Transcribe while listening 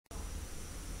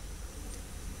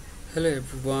Hello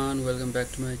everyone, welcome back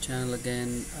to my channel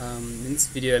again. In this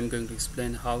video I'm going to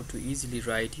explain how to easily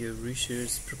write your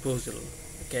research proposal.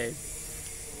 Okay,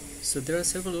 so there are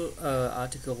several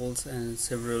articles and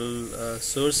several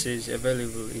sources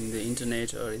available in the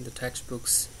internet or in the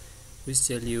textbooks which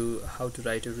tell you how to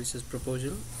write a research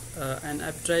proposal, and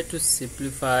I've tried to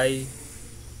simplify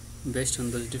based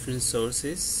on those different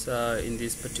sources in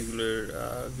this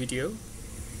particular video.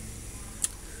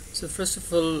 So first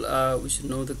of all, we should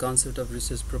know the concept of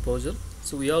research proposal.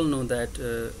 So we all know that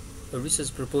a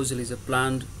research proposal is a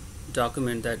planned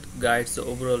document that guides the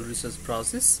overall research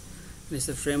process, and it's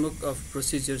a framework of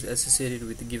procedures associated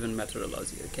with a given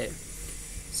methodology. Okay,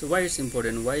 so why it's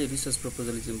important, why research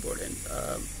proposal is important?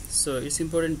 So it's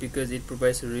important because it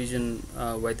provides a reason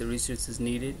why the research is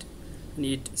needed, and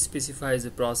it specifies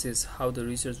the process, how the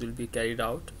research will be carried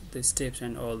out, the steps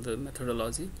and all the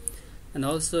methodology. And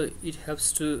also it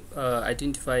helps to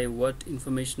identify what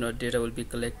information or data will be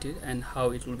collected and how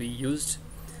it will be used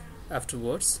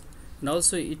afterwards. And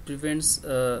also it prevents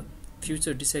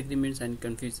future disagreements and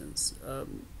confusions.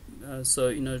 So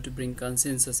in order to bring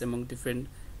consensus among different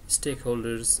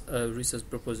stakeholders, a research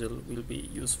proposal will be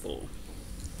useful.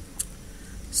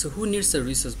 So who needs a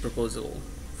research proposal?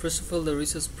 First of all, the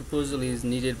research proposal is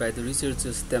needed by the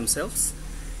researchers themselves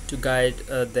to guide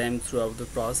them throughout the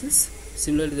process.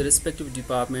 Similarly, the respective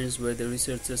departments where the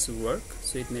researchers work,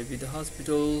 so it may be the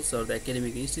hospitals or the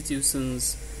academic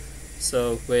institutions,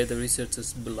 so where the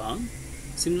researchers belong.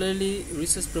 Similarly,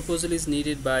 research proposal is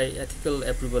needed by ethical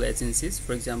approval agencies,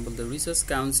 for example the research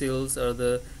councils or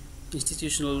the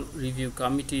institutional review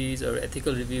committees or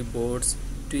ethical review boards,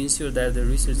 to ensure that the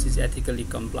research is ethically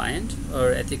compliant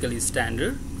or ethically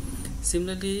standard.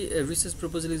 Similarly, a research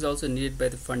proposal is also needed by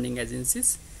the funding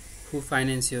agencies who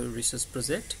finance your research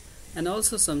project. And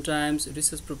also sometimes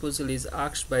research proposal is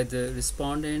asked by the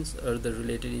respondents or the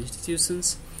related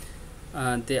institutions.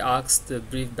 They ask the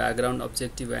brief background,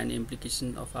 objective and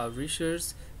implication of our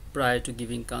research prior to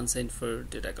giving consent for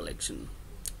data collection.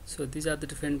 So these are the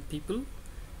different people,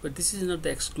 but this is not the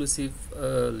exclusive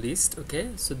list. Okay,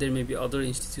 so there may be other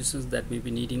institutions that may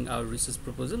be needing our research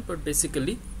proposal, but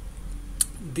basically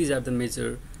these are the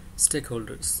major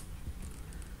stakeholders.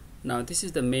 Now this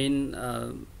is the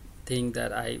main thing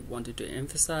that I wanted to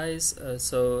emphasize.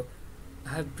 So I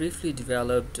have briefly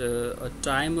developed a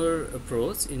timer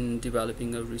approach in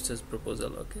developing a research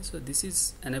proposal. Okay, so this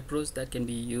is an approach that can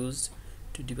be used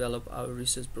to develop our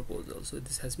research proposal. So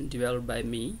this has been developed by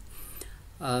me.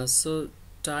 So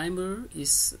timer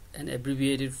is an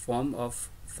abbreviated form of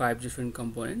 5 different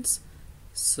components.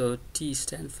 So T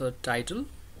stands for title,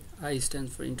 I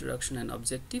stands for introduction and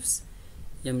objectives,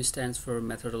 M stands for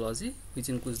methodology, which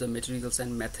includes the materials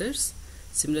and methods.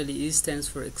 Similarly, E stands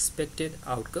for expected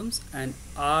outcomes, and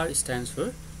R stands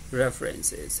for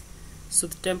references. So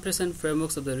the templates and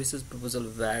frameworks of the research proposal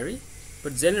vary,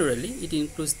 but generally it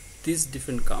includes these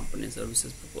different components of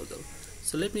research proposal.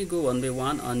 So let me go one by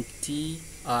one on T,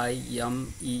 I,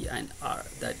 M, E and R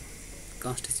that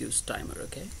constitutes timer.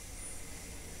 Okay,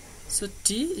 so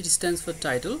T, it stands for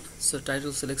title. So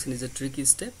title selection is a tricky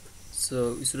step,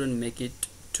 so we shouldn't make it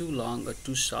too long or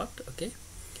too short. Okay,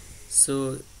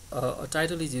 so a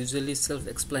title is usually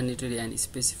self-explanatory and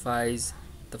specifies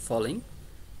the following.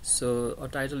 So a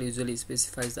title usually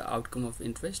specifies the outcome of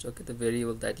interest, okay, the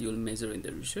variable that you will measure in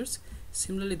the research.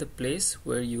 Similarly, the place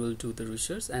where you will do the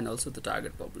research and also the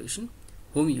target population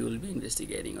whom you will be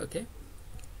investigating. Okay,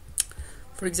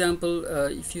 for example,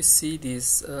 if you see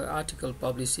this article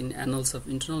published in Annals of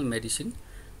Internal Medicine,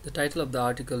 the title of the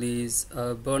article is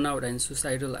Burnout and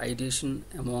Suicidal Ideation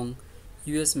Among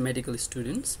US Medical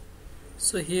Students.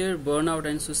 So here burnout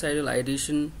and suicidal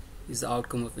ideation is the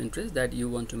outcome of interest that you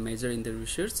want to measure in the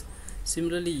research.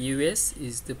 Similarly, US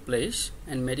is the place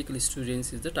and medical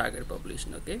students is the target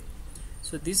population. Okay,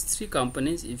 so these 3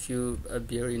 components if you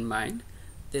bear in mind,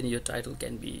 then your title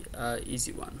can be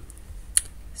easy one.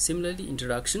 Similarly,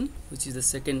 introduction, which is the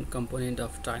second component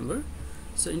of timer.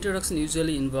 So introduction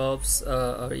usually involves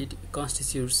or it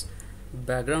constitutes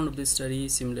background of the study,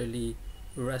 similarly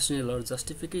rationale or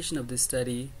justification of the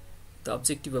study, the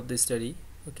objective of the study,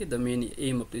 okay, the main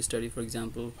aim of the study. For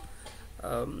example,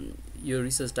 your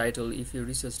research title, if your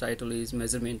research title is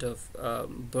measurement of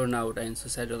burnout and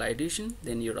suicidal ideation,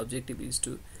 then your objective is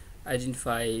to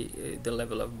identify the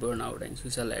level of burnout and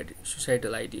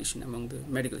suicidal ideation among the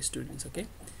medical students. Okay,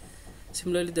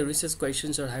 similarly, the research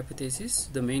questions or hypothesis,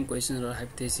 the main questions or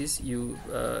hypothesis you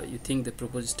think the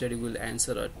proposed study will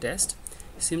answer or test.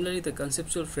 Similarly, the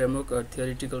conceptual framework or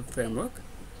theoretical framework,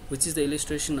 which is the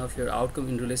illustration of your outcome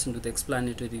in relation to the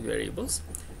explanatory variables,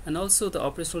 and also the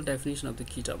operational definition of the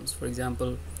key terms. For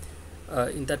example,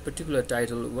 in that particular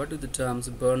title, what do the terms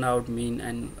burnout mean,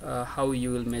 and how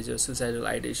you will measure suicidal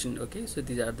ideation. Okay, so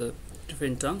these are the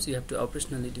different terms. You have to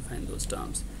operationally define those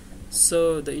terms.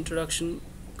 So the introduction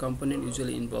component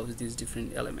usually involves these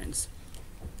different elements.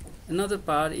 Another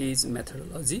part is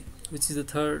methodology, which is the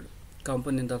third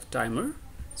component of timer.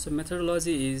 So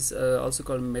methodology is also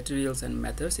called materials and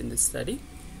methods in this study.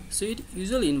 So it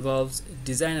usually involves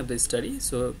design of the study.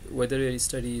 So whether your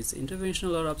study is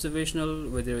interventional or observational,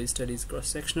 whether your study is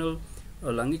cross-sectional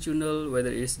or longitudinal,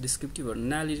 whether it's descriptive or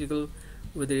analytical,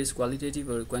 whether it's qualitative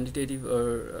or quantitative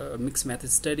or mixed method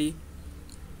study.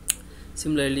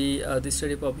 Similarly, the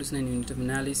study population and unit of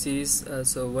analysis,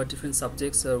 so what different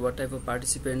subjects or what type of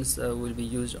participants will be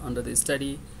used under the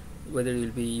study, whether you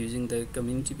will be using the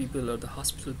community people or the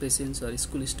hospital patients or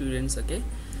school students. Okay,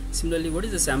 similarly, what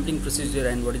is the sampling procedure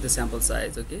and what is the sample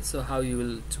size. Okay, so how you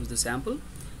will choose the sample,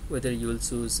 whether you will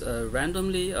choose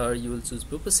randomly or you will choose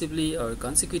purposively or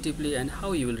consecutively, and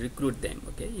how you will recruit them.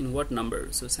 Okay, in what number.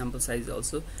 So sample size is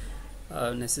also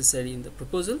necessary in the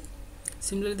proposal.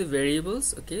 Similarly, the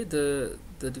variables, okay, the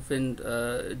different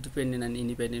dependent and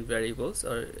independent variables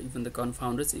or even the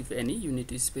confounders, if any, you need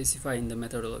to specify in the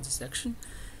methodology section.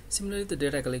 Similarly, the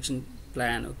data collection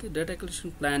plan. Okay, data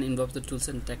collection plan involves the tools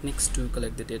and techniques to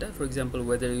collect the data. For example,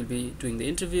 whether you'll be doing the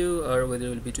interview or whether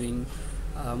you'll be doing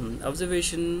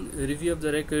observation, review of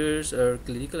the records, or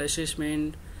clinical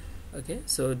assessment. Okay,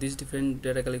 so these different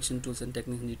data collection tools and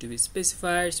techniques need to be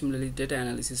specified. Similarly, data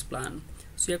analysis plan.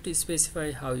 So you have to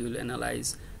specify how you will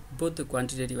analyze both the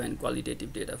quantitative and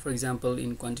qualitative data. For example,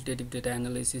 in quantitative data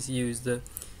analysis, you use the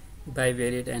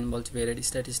bivariate and multivariate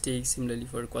statistics. Similarly,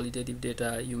 for qualitative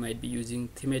data, you might be using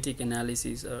thematic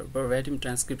analysis or verbatim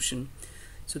transcription.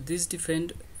 So these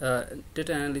different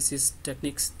data analysis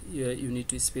techniques you need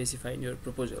to specify in your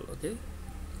proposal. Okay.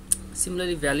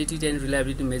 Similarly, validity and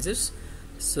reliability measures.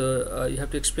 So you have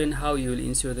to explain how you will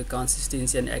ensure the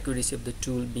consistency and accuracy of the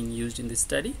tool being used in the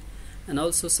study, and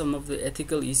also some of the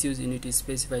ethical issues you need to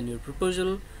specify in your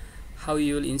proposal, how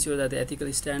you will ensure that the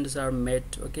ethical standards are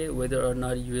met. Okay, whether or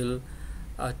not you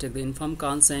will take the informed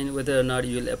consent, whether or not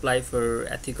you will apply for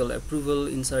ethical approval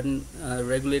in certain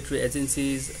regulatory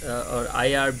agencies or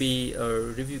IRB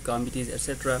or review committees,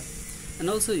 etc. And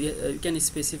also you can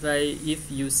specify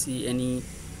if you see any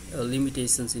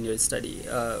limitations in your study.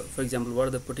 For example, what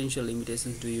are the potential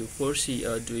limitations do you foresee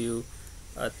or do you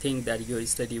think that your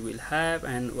study will have,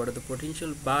 and what are the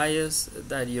potential bias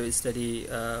that your study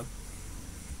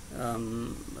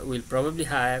will probably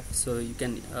have. So you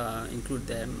can include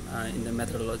them in the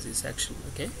methodology section.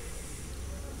 Okay.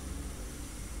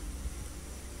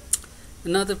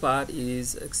 Another part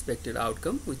is expected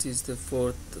outcome, which is the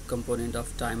fourth component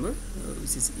of timer,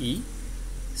 which is E.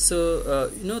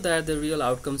 So you know that the real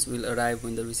outcomes will arrive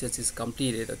when the research is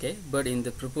completed. Okay, but in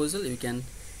the proposal you can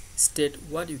state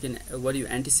what you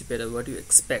anticipate or what you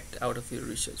expect out of your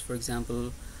research. For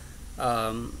example,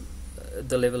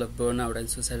 the level of burnout and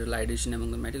suicidal ideation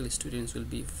among the medical students will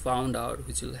be found out,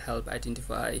 which will help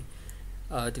identify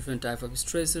different type of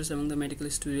stressors among the medical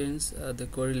students, the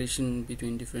correlation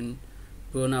between different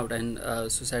burnout and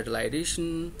suicidal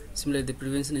ideation. Similarly, the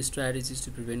prevention strategies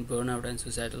to prevent burnout and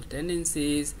suicidal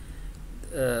tendencies,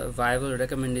 viable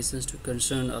recommendations to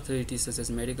concerned authorities such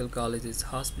as medical colleges,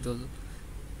 hospital,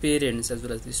 parents, as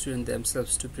well as the students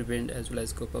themselves to prevent as well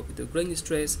as cope up with the growing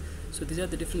stress. So these are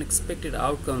the different expected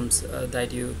outcomes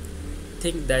that you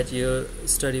think that your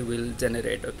study will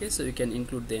generate. Okay, so you can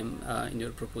include them in your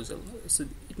proposal. So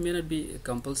it may not be a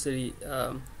compulsory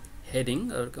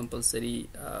heading or compulsory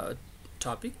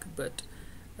topic, but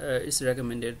it's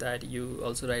recommended that you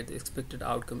also write the expected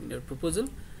outcome in your proposal.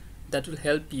 That will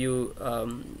help you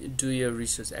do your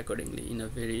research accordingly in a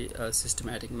very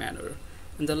systematic manner.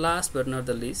 And the last but not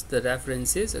the least, the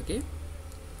references. Okay,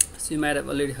 so you might have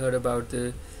already heard about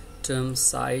the term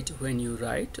cite when you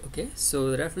write. Okay,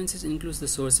 so the references includes the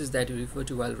sources that you refer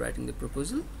to while writing the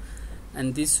proposal,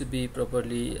 and this should be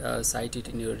properly cited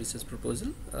in your research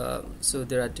proposal. So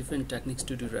there are different techniques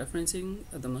to do referencing.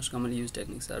 The most commonly used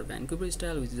techniques are Vancouver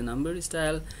style, which is a numbered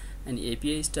style, and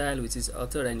APA style, which is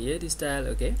author and year style.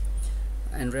 Okay,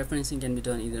 and referencing can be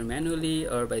done either manually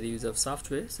or by the use of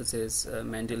software such as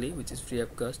Mendeley, which is free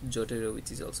of cost, Jotaro,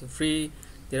 which is also free.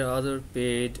 There are other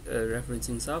paid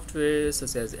referencing software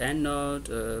such as EndNote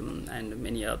and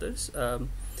many others.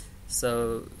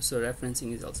 So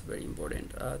referencing is also very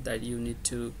important that you need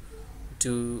to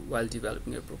do while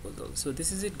developing a proposal. So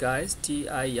this is it, guys. T,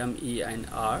 I, M, E, and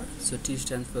R. So T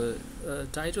stands for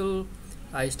title,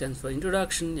 I stands for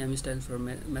introduction, M stands for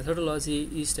methodology,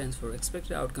 E stands for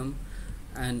expected outcome,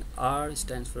 and R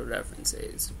stands for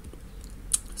references.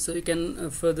 So you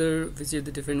can further visit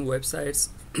the different websites.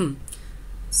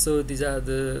 So these are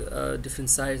the different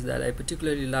sites that I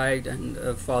particularly liked and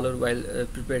followed while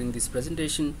preparing this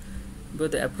presentation.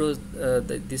 But the approach,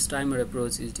 this timer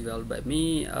approach, is developed by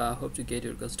me. Hope to get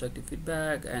your constructive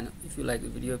feedback, and if you like the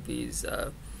video, please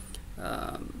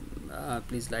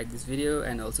please like this video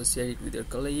and also share it with your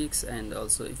colleagues. And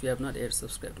also, if you have not yet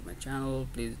subscribed to my channel,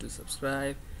 please do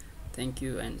subscribe. Thank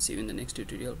you, and see you in the next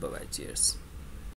tutorial. Bye bye. Cheers.